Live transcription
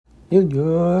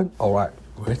Union. All right,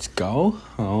 let's go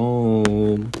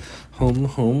home.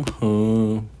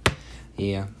 Home.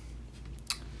 Yeah.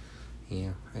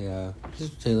 I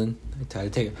just chilling.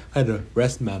 I had to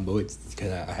rest my voice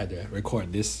because I had to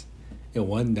record this in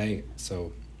one day.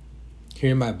 So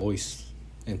hearing my voice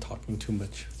and talking too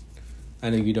much, I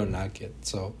know you don't like it.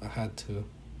 So I had to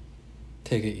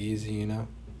take it easy, you know.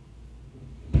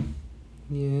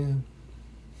 Yeah.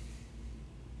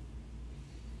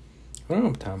 I don't know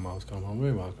what time I was coming home.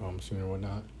 Maybe I was coming home sooner or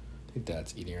not. I think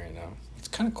Dad's eating right now. It's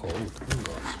kind of cold. I'm gonna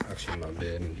go actually in my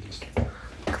bed and just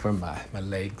cover my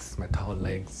legs, my tall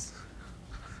legs.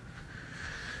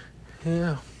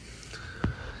 Yeah.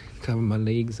 Cover my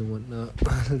legs and whatnot.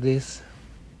 This.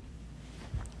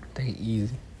 Take it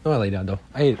easy. Oh, I lay down though.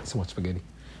 I ate so much spaghetti.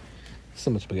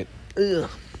 Ugh.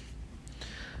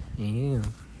 Yeah.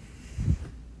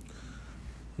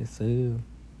 Yes, sir.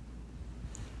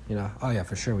 You know, oh yeah,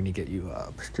 for sure we need to get you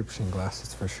prescription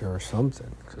glasses for sure or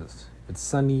something. Because it's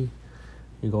sunny,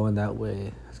 you're going that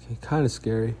way. It's kind of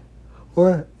scary.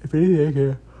 Or if anything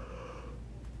here,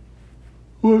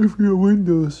 what if your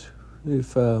windows?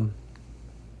 If I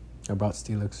brought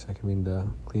Steelix, I can mean the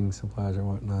cleaning supplies or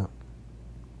whatnot.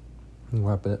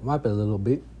 Wipe it a little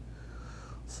bit.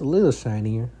 It's a little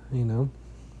shinier, you know.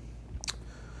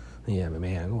 Yeah, but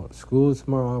man, I'm going to school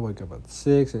tomorrow. I wake up at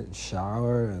 6 and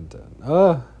shower and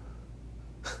then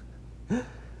that's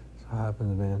what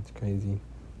happens, man. It's crazy.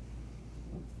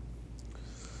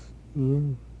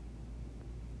 Yeah.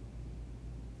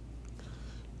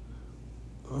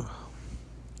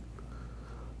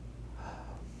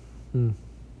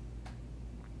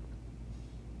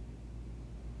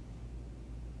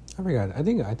 I forgot. I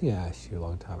think I asked you a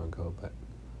long time ago, but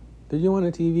did you want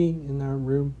a TV in our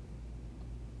room?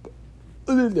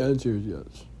 I think the answer is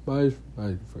yes. But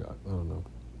I forgot. I don't know.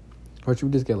 Or should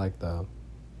we just get like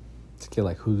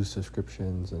Hulu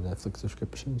subscriptions and Netflix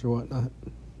subscriptions or whatnot?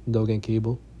 Don't get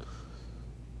cable.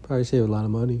 Probably save a lot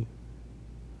of money.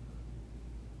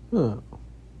 Huh.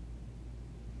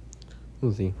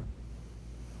 We'll see.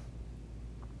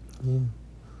 Yeah.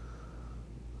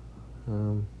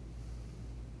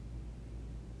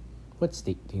 What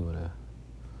state do you want to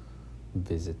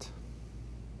visit?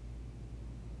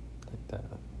 Like the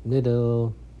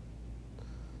middle,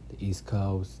 the East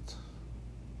Coast,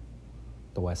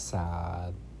 the West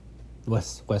Side,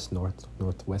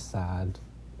 Northwest Side.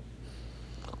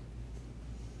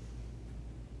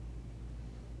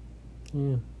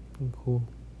 Yeah, cool.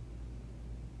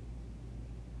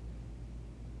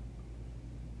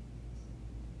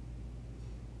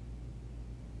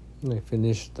 I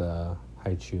finished the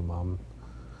Haichu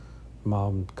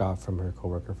mom got from her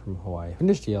coworker from Hawaii.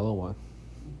 Finished the yellow one.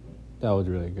 That was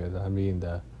really good. I'm eating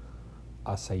the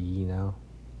acai now.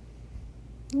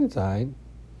 It's alright.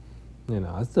 You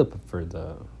know, I still prefer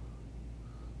the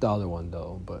other one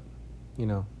though, but you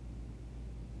know,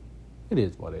 it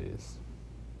is what it is.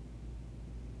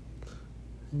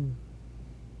 You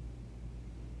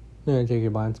know, take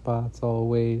your blind spots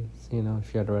always. You know,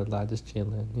 if you're at a red light, just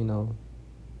chilling. You know.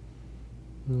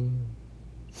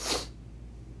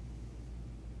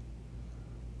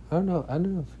 I don't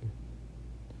know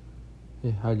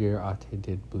if how your Ate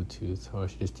did Bluetooth or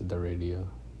she just did the radio.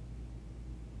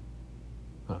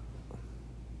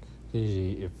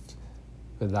 Usually, if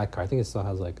with that car, I think it still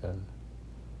has like a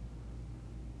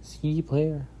CD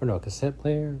player or no, a cassette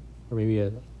player or maybe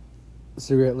a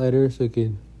cigarette lighter, so you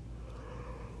can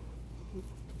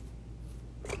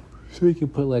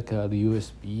put like the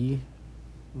USB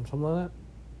or something like that.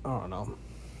 I don't know.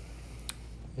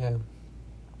 Yeah.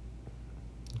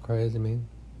 Crazy, man.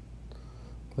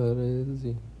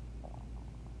 Crazy.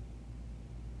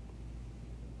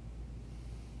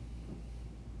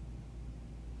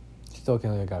 Still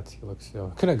can't I got Steelix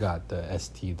still. Could have got the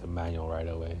ST, the manual right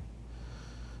away.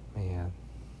 Man.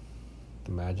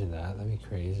 Imagine that. That'd be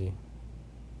crazy.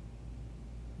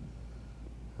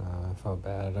 I felt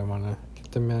bad. I didn't want to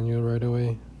get the manual right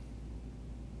away.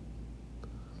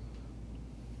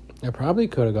 I probably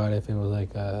could have got it if it was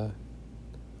like a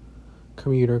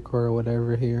commuter core or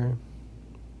whatever here.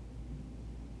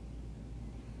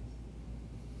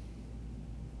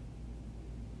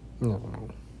 No.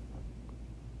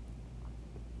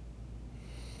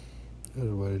 This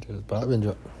is what it is. But I've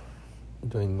been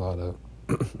doing a lot of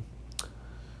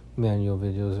manual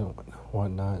videos and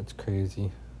whatnot. It's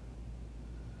crazy.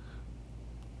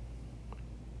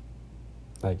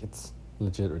 Like, it's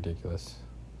legit ridiculous.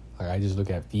 Like, I just look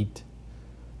at feet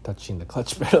touching the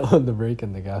clutch pedal and the brake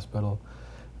and the gas pedal,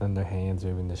 and their hands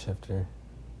moving the shifter.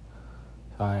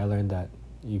 So I learned that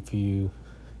if you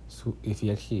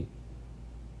actually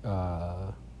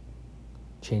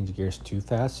change gears too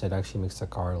fast, it actually makes the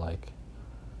car like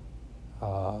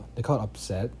they call it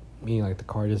upset, meaning like the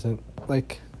car doesn't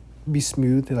like be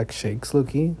smooth. It like shakes,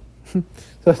 low-key. So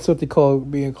that's what they call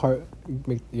being a car,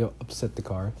 make upset the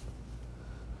car.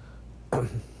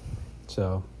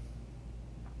 So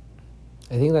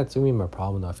I think that's gonna be my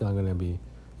problem though. I feel I'm gonna be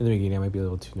in the beginning. I might be a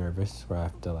little too nervous, where I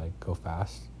have to like go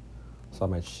fast, so I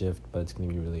might shift, but it's gonna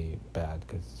be really bad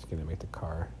because it's gonna make the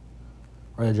car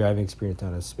or the driving experience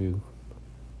not as smooth.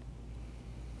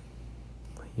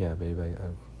 Yeah, babe. I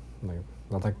like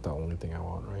not like the only thing I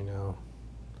want right now.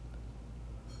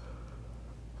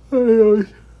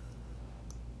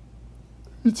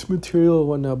 It's material and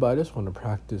whatnot, but I just want to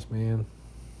practice, man.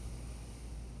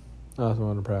 I just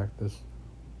want to practice.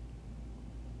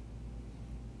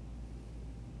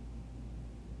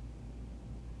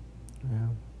 Yeah.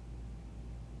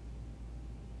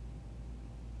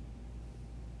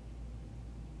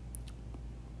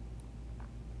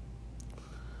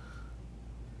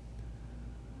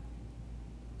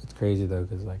 It's crazy though,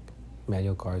 because like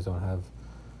manual cars don't have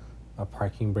a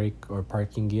parking brake or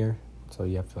parking gear, so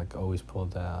you have to like always pull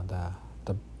the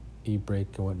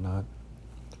e-brake and whatnot,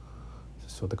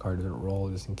 just so the car doesn't roll,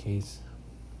 just in case.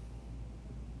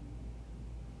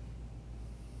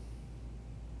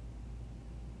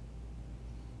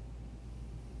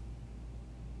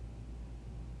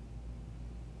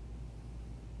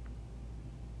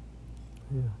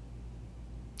 Yeah,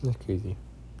 that's crazy.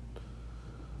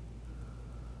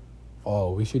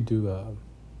 Oh, we should do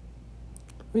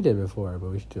we did it before, but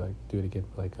we should do it again.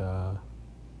 Like what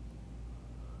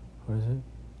is it?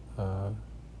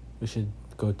 We should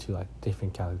go to like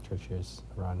different Catholic churches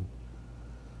around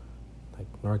like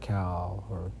NorCal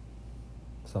or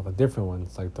stuff, like different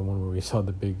ones, like the one where we saw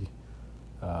the big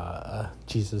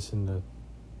Jesus in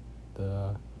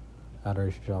the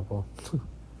Adoration Chapel.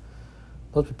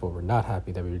 Those people were not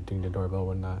happy that we were doing the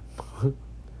doorbell and whatnot.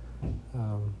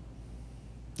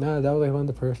 No, that was like one of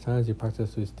the first times we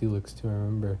practiced with Steelix too, I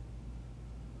remember.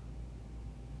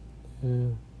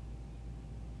 Yeah.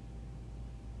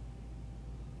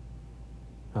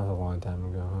 That was a long time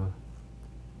ago, huh?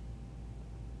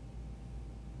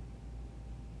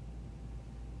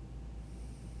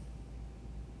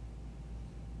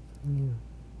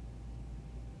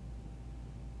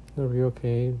 Yeah. Are you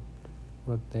okay?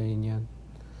 What day, yeah.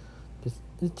 Just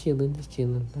chilling.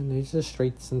 I know it's just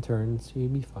straights and turns, so you'll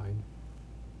be fine.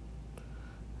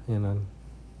 And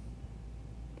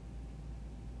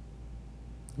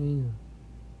yeah.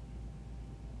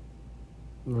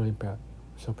 I'm really proud.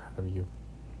 I'm so proud of you.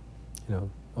 You know,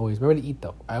 always remember to eat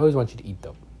though. I always want you to eat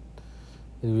though.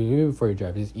 Even before you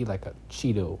drive, just eat like a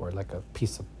Cheeto or like a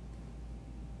piece of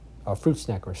a fruit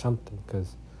snack or something.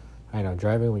 Because I know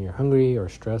driving when you're hungry or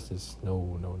stressed is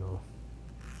no.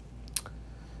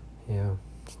 Yeah,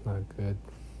 it's not good.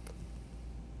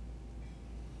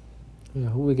 Yeah,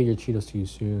 hope we get your Cheetos to you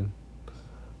soon,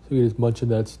 so you can just munch on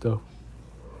that stuff.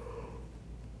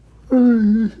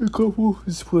 A couple,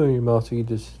 just put it in your mouth so you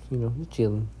just, just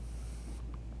chilling.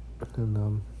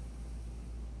 And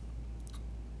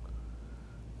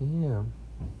yeah.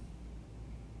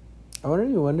 I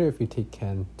wonder if you take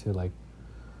Ken to like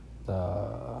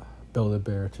the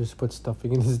Build-A-Bear to just put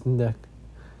stuffing in his neck.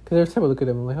 Because every time I look at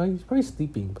him, I'm like, oh, he's probably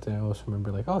sleeping. But then I also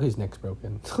remember like, oh, his neck's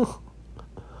broken.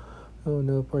 Oh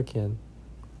no, poor Ken.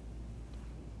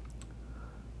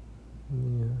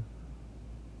 Yeah.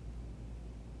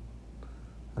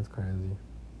 That's crazy.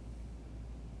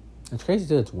 It's crazy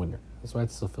that it's winter. That's why it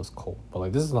still feels cold. But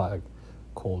like this is not like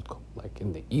cold. Like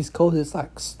in the East Coast, it's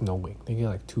like snowing. They get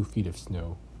like 2 feet of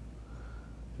snow.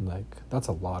 And like that's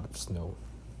a lot of snow.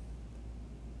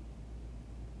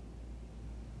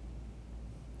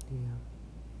 Yeah.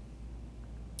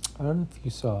 I don't know if you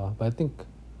saw, but I think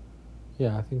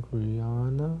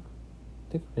Rihanna's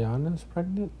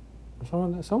pregnant.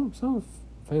 Or some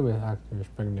famous actor is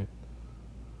pregnant.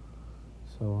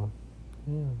 So,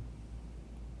 yeah.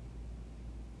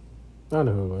 I don't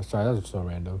know who it was. Sorry, that was so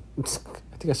random. I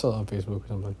think I saw it on Facebook or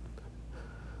something.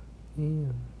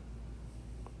 Yeah.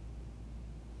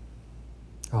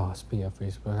 Oh, speaking of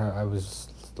Facebook, I was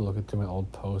looking through my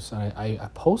old posts, and I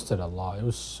posted a lot. It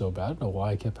was so bad. I don't know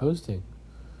why I kept posting. It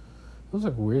was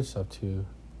like weird stuff too.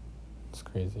 It's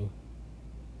crazy.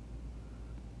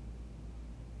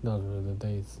 Those were the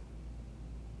days.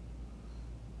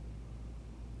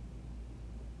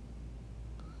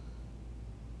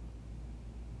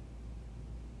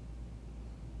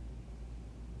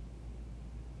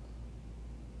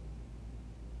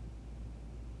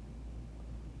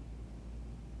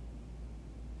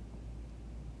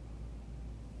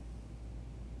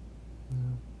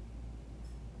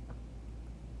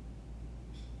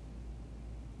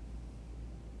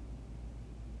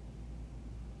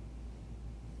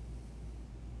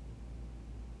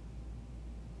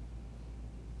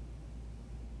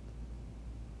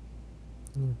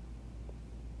 Mm.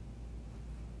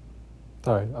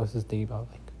 Sorry, I was just thinking about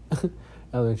like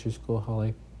elementary school, how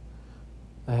like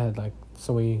I had like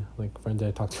so many like friends that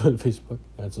I talked to on Facebook.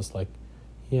 And it's just like,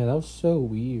 yeah, that was so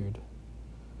weird.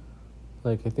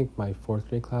 Like I think my fourth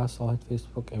grade class all had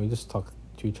Facebook, and we just talked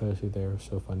to each other through there. It was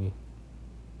so funny.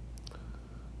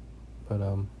 But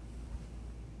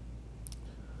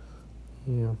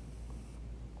yeah.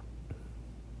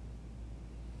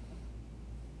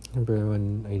 Remember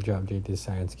when I dropped Jay to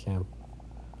science camp?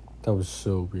 That was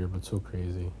so weird, but so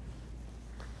crazy.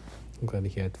 I'm glad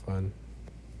he had fun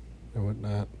and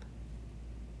whatnot.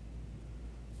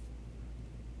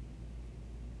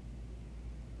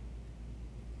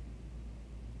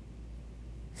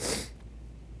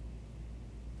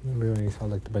 Remember when he saw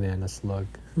like the banana slug?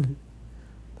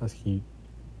 That's cute.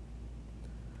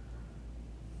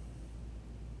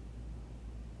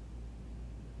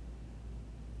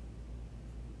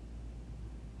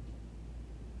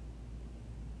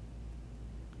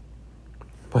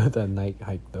 But that night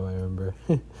hike though, I remember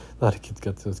a lot of kids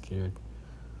got so scared.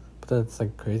 But that's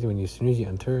like crazy when as soon as you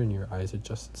enter and your eyes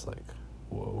adjust, it's like,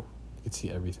 whoa, you can see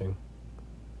everything.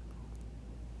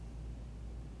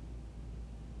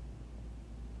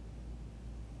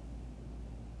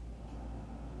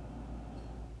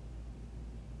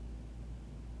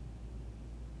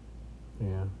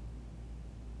 Yeah.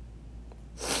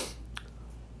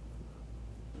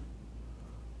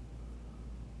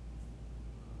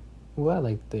 Well, I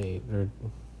like they're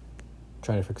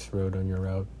trying to fix the road on your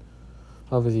route.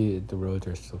 Obviously, the roads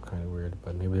are still kind of weird,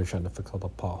 but maybe they're trying to fix all the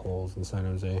potholes in San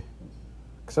Jose.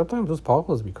 Cause sometimes those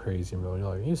potholes be crazy, bro.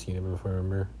 You're like, you've seen it before,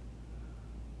 remember?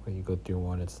 When you go through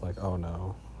one, it's like, oh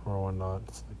no, or whatnot.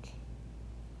 It's like,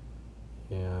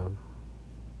 yeah.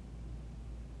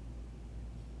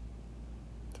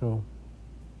 So,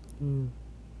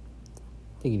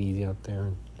 take it easy out there.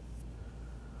 And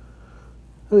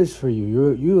at least for you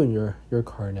and your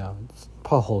car now.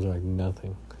 Potholes are like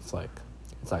nothing. It's like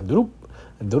doop,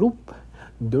 doop,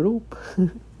 doop.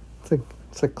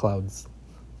 it's like clouds.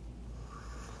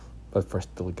 But first,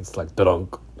 it's like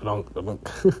dunk, dunk, dunk.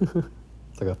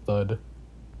 It's like a thud.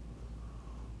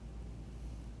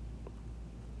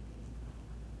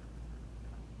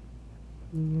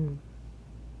 Mm.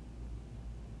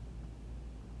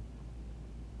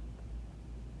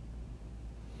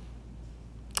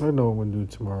 I don't know what I'm gonna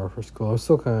do tomorrow for school. I'm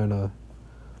still I'm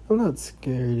not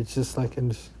scared. It's just like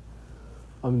I'm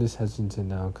just hesitant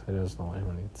now because I just don't want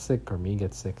anyone to get sick or me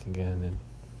get sick again and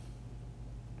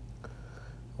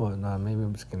whatnot. Maybe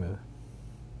I'm just gonna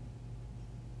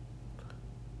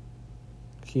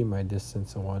keep my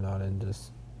distance and whatnot and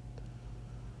just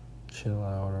chill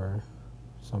out or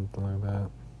something like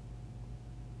that.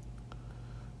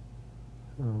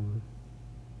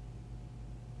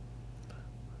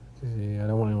 I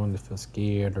don't want anyone to feel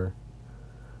scared or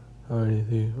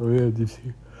anything. Or yeah, just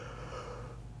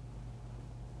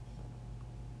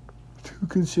too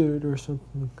considerate or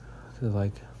something. To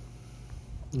like,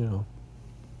 you know,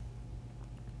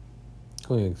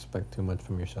 don't expect too much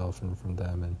from yourself and from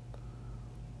them,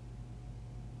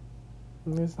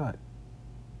 and it's not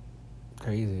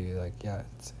crazy. Like, yeah,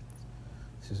 it's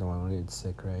just someone when it's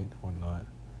sick, right? Whatnot.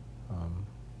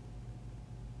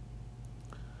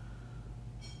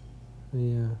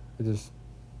 Yeah, I just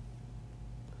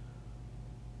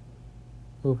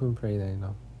hope and pray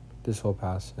that this will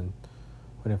pass, and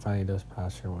when it finally does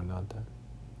pass or whatnot, that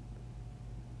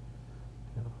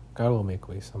God will make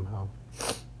way somehow.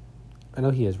 I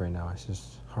know He is right now. It's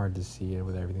just hard to see it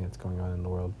with everything that's going on in the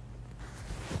world.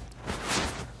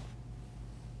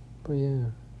 But yeah,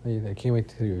 I can't wait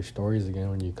to hear your stories again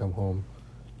when you come home.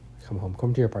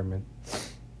 Come to your apartment.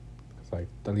 It's like,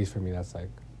 at least for me, that's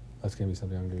gonna be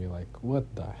something I'm gonna be like,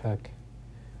 what the heck?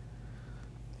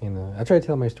 And I try to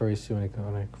tell my stories too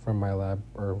when I from my lab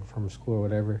or from school or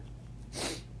whatever.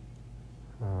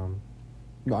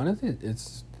 But honestly,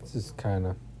 it's just kind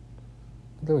of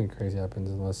nothing crazy happens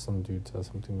unless some dude says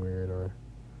something weird or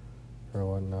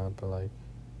whatnot. But like,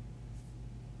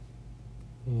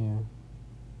 yeah,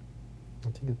 I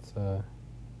think it's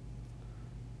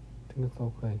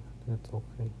okay. It's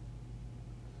okay.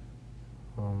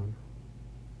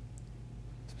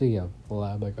 Speaking of the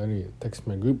lab, like I need to text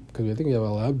my group because I think we have a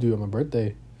lab due on my birthday.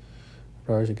 I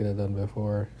probably should get it done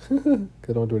before because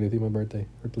I don't do anything on my birthday,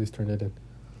 or at least turn it in.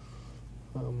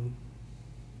 What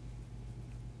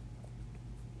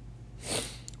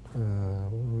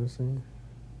was I saying?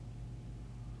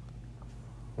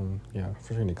 Yeah,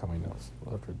 for sure I need to cut my nails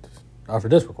after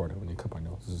this recording. When you cut my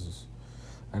nails,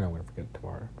 I know I'm gonna forget it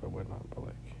tomorrow, but whatnot. But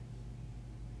like,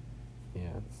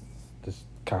 yeah, it's just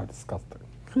kind of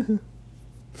disgusting.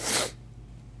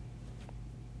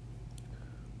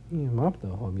 Yeah, mom's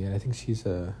not home yet. I think she's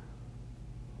no,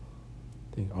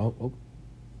 she's not home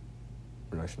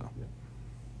yet.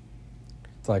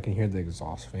 So I can hear the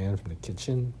exhaust fan from the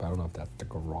kitchen, but I don't know if that's the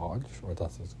garage or if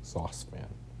that's the exhaust fan.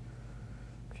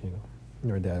 You know,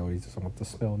 your dad always doesn't want the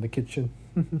smell in the kitchen.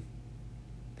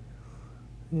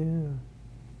 Yeah.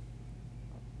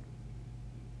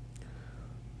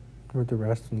 With the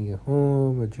rest when you get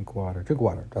home, drink water. Drink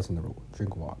water. That's the number one.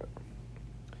 Drink water.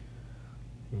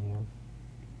 Yeah.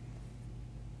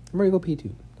 I'm ready to go pee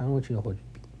too. I don't want you to hold you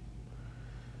pee.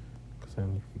 Because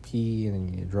then if you pee and then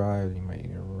you need to drive, then you might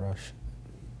need to rush.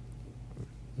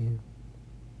 Yeah.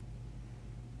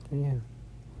 So yeah.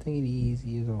 Take it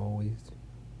easy as always.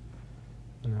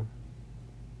 You know.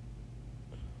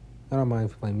 I don't mind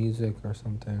if you play music or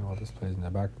something. I'll just play in the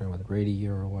background with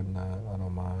radio or whatnot. I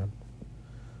don't mind.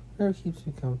 Whatever keeps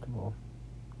you comfortable.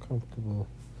 Comfortable,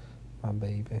 my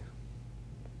baby.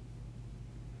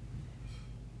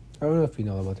 I don't know if you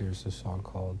know about there's a song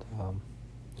called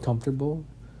Comfortable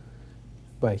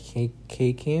by K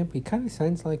Camp. It kind of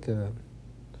sounds like an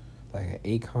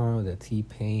Akon with a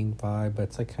T-Pain vibe, but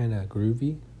it's like kind of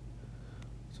groovy.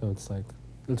 So it's like,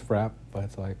 it's rap, but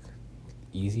it's like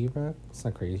easy rap. It's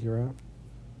not crazy rap.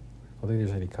 I don't think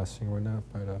there's any cussing or whatnot,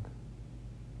 but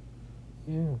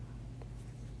yeah.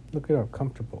 Look it up,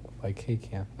 Comfortable, like K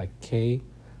Camp, like K,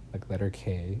 like letter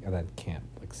K, and then Camp,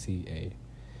 like CAMP.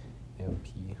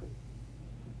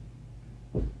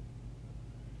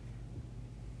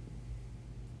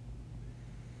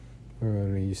 Remember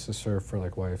when we used to surf for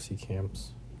like YFC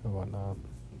camps and whatnot?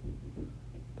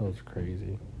 That was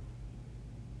crazy.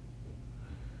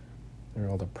 There were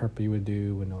all the prep you would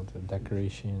do and all the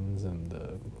decorations and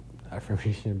the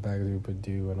affirmation bags we would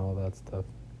do and all that stuff.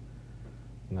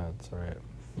 Nuts, right?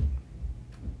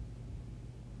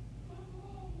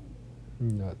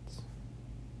 Nuts.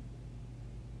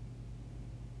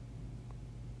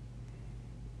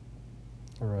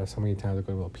 Or so many times I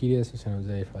go to PDS or San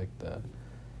Jose for like the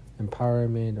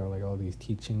empowerment or like all these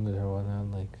teachings or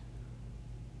whatnot. Like,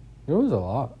 it was a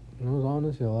lot. It was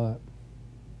honestly a lot.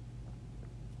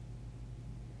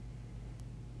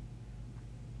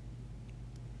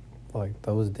 Like,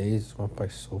 those days went by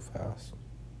so fast.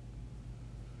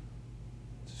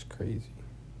 It's just crazy.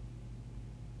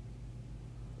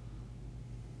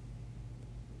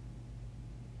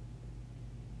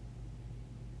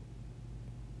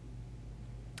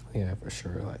 Yeah, for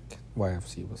sure. Like,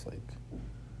 YFC was like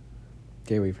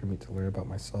gateway for me to learn about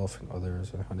myself and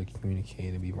others and how to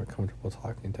communicate and be more comfortable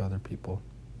talking to other people.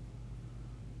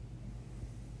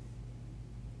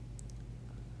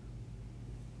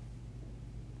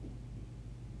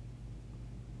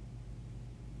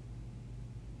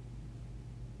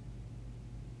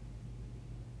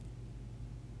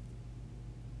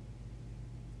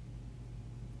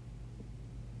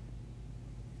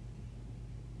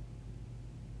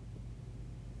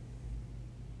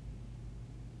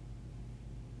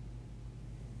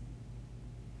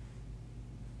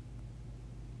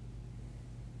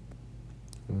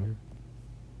 Mm-hmm.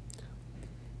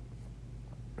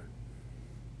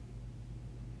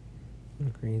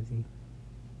 Crazy.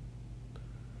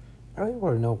 I don't even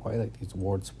want to know why like these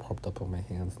warts popped up on my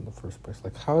hands in the first place.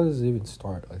 Like, how does it even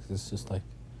start? Like, is this just like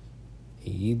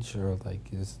age or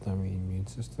like is it my immune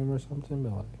system or something?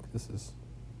 But like, this is,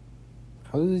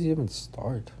 how does this even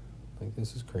start? Like,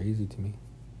 this is crazy to me.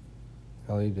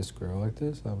 How do you just grow like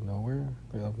this out of nowhere?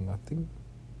 Like, out of nothing?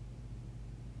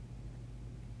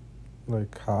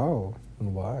 Like, how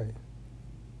and why?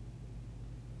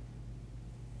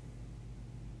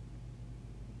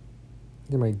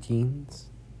 They're my genes.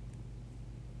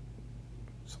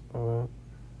 Something like that.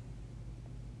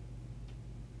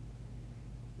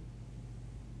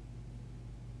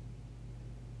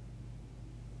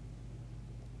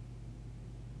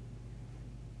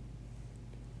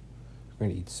 I'm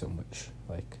gonna eat so much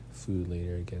like food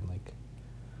later again, like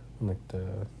on like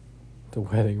the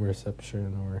wedding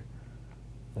reception or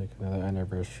like another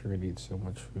anniversary. We're gonna eat so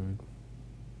much food.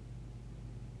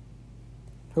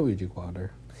 Hope we drink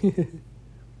water.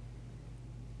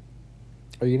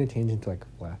 Are you gonna change into like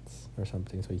flats or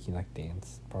something so you can like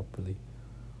dance properly,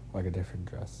 or, like a different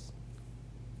dress?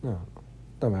 No,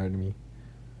 don't matter to me.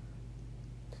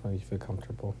 As long as you feel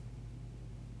comfortable.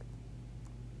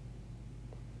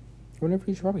 Whenever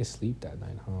you should probably sleep that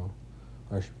night, huh?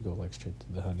 Or should we go like straight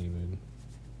to the honeymoon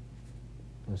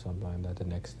or something like that the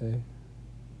next day?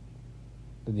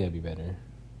 That'd be better.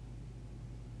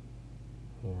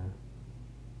 Yeah.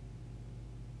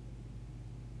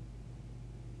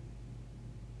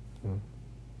 Hmm.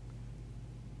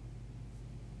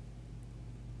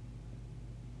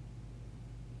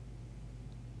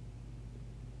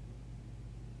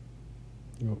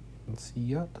 Oh,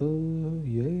 Seattle,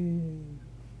 yeah.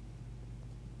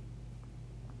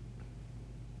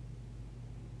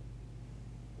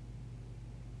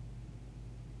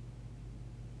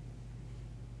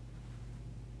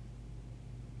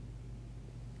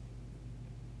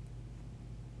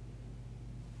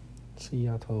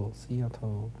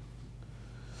 Seattle.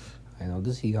 I know the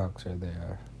Seahawks are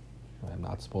there. I'm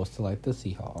not supposed to like the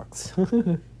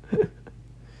Seahawks.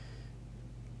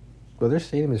 But their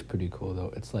stadium is pretty cool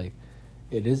though. It's like,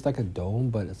 it is like a dome,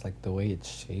 but it's like the way it's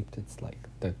shaped. It's like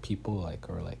the people like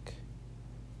are like,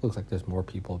 looks like there's more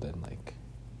people than like,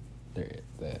 than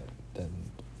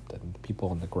people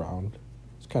on the ground.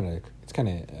 It's kind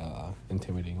of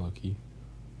intimidating, low key.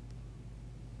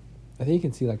 I think you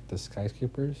can see like the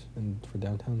skyscrapers and for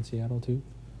downtown Seattle too.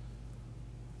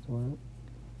 So,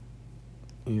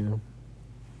 yeah.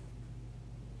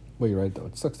 But you're right though.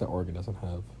 It sucks that Oregon doesn't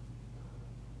have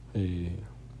a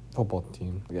football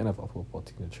team, like NFL football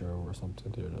team to cheer over or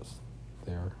something. They're just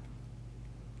there.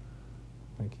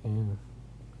 Like, yeah.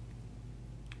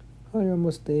 Oh, you're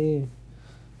almost there.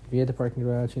 If you're at the parking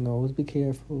garage, always be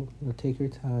careful. Take your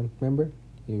time. Remember,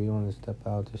 if you want to step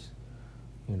out, just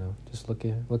just look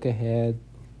ahead,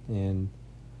 and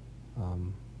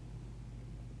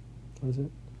what is it?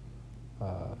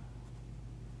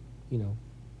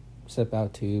 Step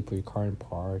out too. Put your car in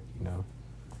park.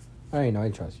 I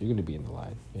trust you. You're gonna be in the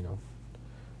line. And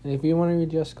if you want to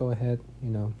readjust, go ahead.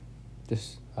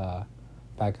 Just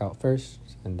back out first,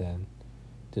 and then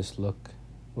just look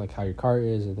like how your car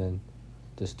is, and then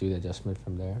just do the adjustment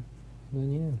from there.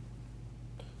 And then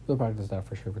we'll practice that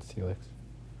for sure with Steelix,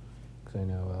 because I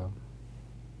know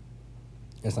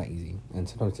it's not easy, and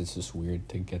sometimes it's just weird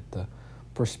to get the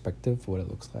perspective of what it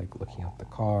looks like looking at the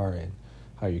car and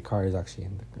how your car is actually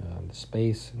in the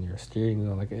space and your steering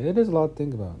wheel. Like, it is a lot to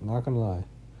think about. Not gonna lie,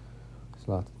 it's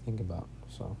a lot to think about.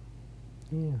 So,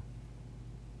 yeah,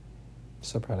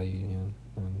 so proud of you, man,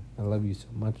 and I love you so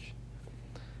much.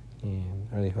 And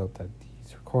I really hope that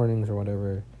these recordings or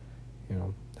whatever,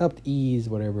 helped ease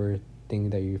whatever thing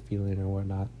that you're feeling or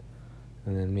whatnot.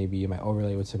 And then maybe you might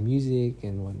overlay with some music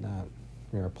and whatnot,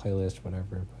 or a playlist,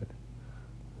 whatever. But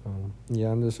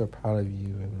I'm just so proud of you,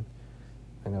 and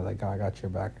I know that God got your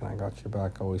back, and I got your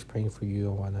back. Always praying for you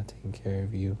and whatnot, taking care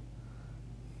of you.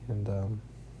 And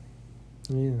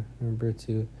remember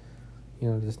to,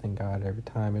 just thank God every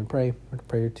time, and pray a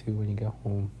prayer too when you get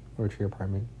home or to your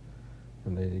apartment,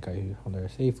 and they got you home there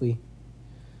safely.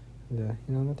 And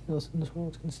nothing else in this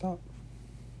world is gonna stop.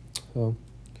 So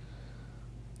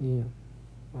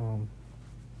I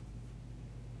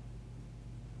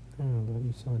love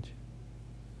you so much.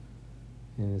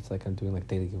 And it's like I'm doing like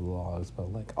daily vlogs,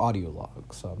 but like audio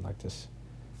logs. So I'm like just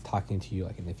talking to you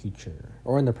like in the future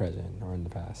or in the present or in the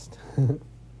past. And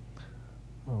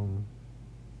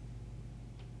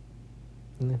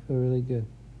I feel really good.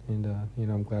 And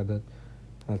I'm glad that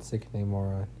I'm not sick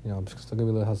anymore. I'm still gonna be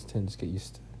a little hesitant, just get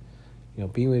used to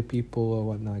being with people or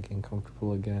whatnot, getting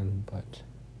comfortable again. But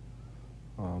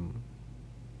I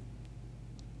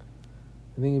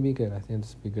think it'd be good. I think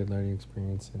this would be a good learning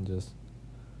experience, and just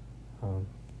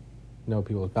know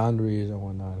people's boundaries and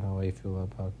whatnot, how they feel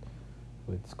about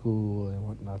with school and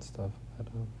whatnot stuff. But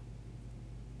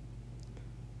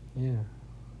I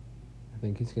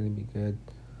think it's gonna be good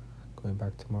going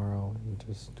back tomorrow and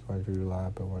just going through the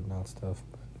lab and whatnot stuff.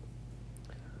 But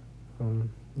I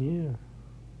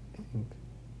think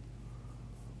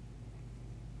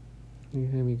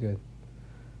it's gonna be good.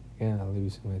 Again, I love you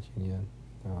so much, and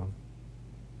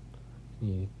you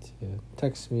need to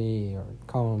text me or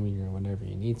call me or whenever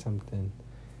you need something.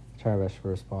 Try my best to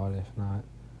respond. If not,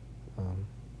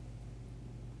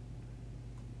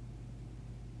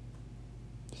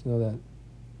 just know that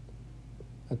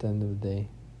at the end of the day,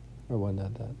 or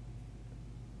whatnot, that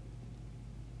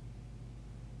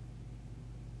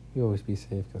you always be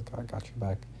safe, because God got your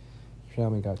back. Your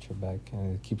family got your back,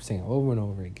 and I keep saying it over and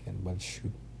over again, but it's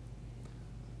true.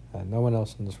 No one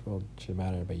else in this world should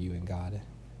matter but you and God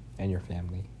and your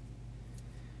family.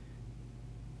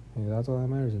 That's all that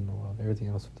matters in the world. Everything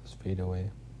else will just fade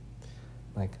away.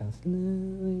 Like,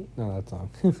 no, that song.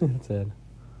 It said,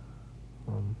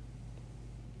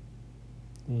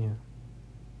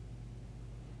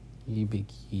 you big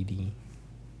kitty.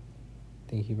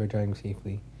 Thank you for driving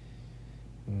safely.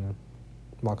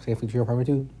 Walk safely to your apartment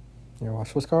too.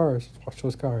 Watch those cars. Watch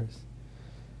those cars.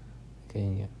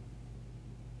 Okay,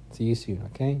 See you soon,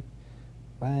 okay?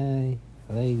 Bye.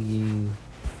 I love you.